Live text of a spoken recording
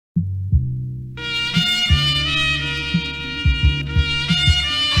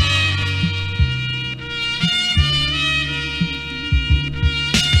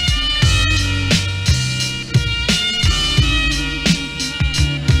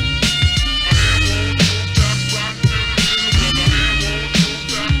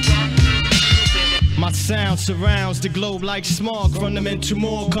sound surrounds the globe like smog. From the mental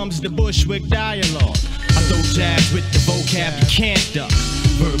more comes the Bushwick dialogue. I throw jabs with the vocab you can't duck.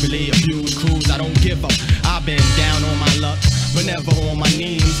 Verbally abused crews, I don't give up. I've been down on my luck, but never on my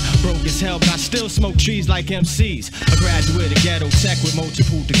knees. Broke as hell, but I still smoke trees like MCs. A graduate of ghetto tech with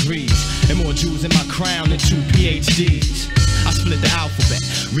multiple degrees, and more jewels in my crown than 2 PhDs. I split the alphabet,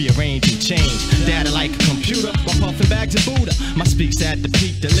 rearrange and change data like a computer while puffing bags of Buddha. My speaks at the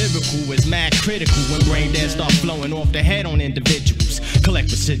peak, the lyrical is mad critical when brain dead start flowing off the head on individuals.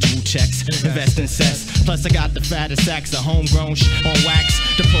 Collect residual checks, invest in cess. Plus I got the fattest sacks of homegrown on wax.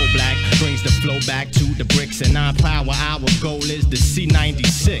 The pro black brings the flow back to the bricks, and 9 power. Our goal is the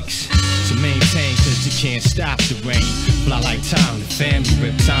C96. So maintain, cause you can't stop the rain. Fly like time, the family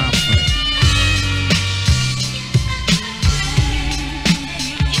rip time frame.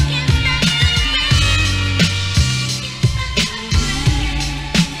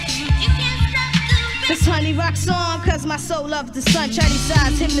 This honey rocks on, cause my soul loves the sun. Chinese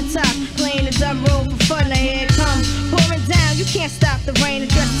sides, hypnotized, playing the dumb role for fun. Now here it comes, pouring down, you can't stop the rain.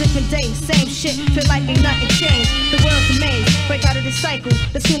 Address different days, same shit, feel like ain't nothing changed. The world's a maze, break out of this cycle,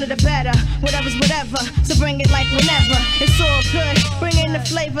 the sooner the better. Whatever's whatever, so bring it like whenever. It's all good, bring in the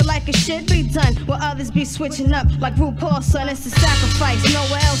flavor like it should be done. While others be switching up, like RuPaul's son, it's a sacrifice.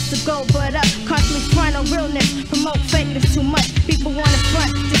 Nowhere else to go but up, constantly front on realness. Promote fakeness too much, people wanna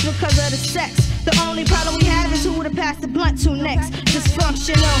front just because of the sex. The only problem we have is who to pass the blunt to next.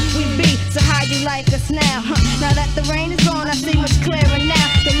 Dysfunkshunal we be, so how you like us now? Now that the rain is gone, I see much clearer now.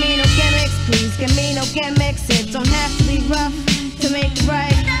 Give me no gimmicks, please, give me no gimmicks. It don't have to be rough to make it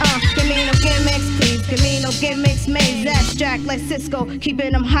right. Give me no gimmicks, please, give me no gimmicks. Maze abstract like Cisco,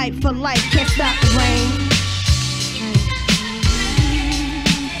 keeping them hype for life. Can't stop the rain.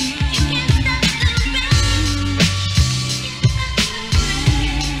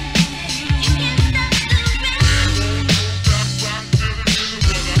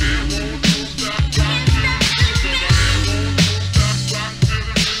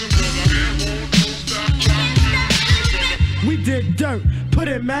 Did dirt, put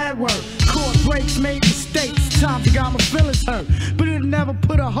in mad work. Court breaks, made mistakes. Times I got my feelings hurt, but it never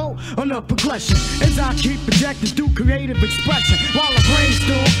put a halt on the progression. As I keep projecting through creative expression, while I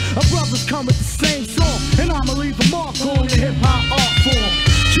brainstorm, our brothers come with the same song, and I'ma leave a mark on the hip-hop art form.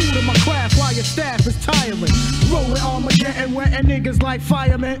 True to my craft while your staff is tiring. Rolling Armageddon, wetting niggas like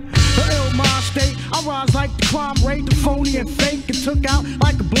firemen. An ill mind state, I rise like the crime rate, the phony and fake, and took out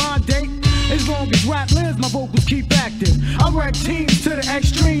like a blind date. As long as rap lives, my vocals keep active. I wreck teams to the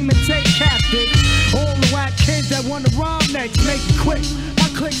extreme and take captive all the whack kids that want to rhyme next. Make it quick,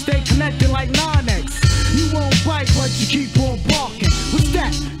 my click stay connected like 9X. You won't bite, but you keep on barking. What's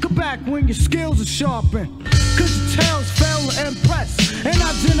that? Come back when your skills are sharpened. Cause your tales fail to impress, and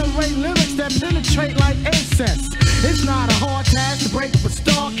I generate lyrics that penetrate like incest. It's not a hard task to break up a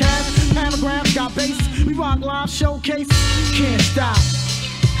star cast. Panagrams got bass, we rock live showcase. Can't stop.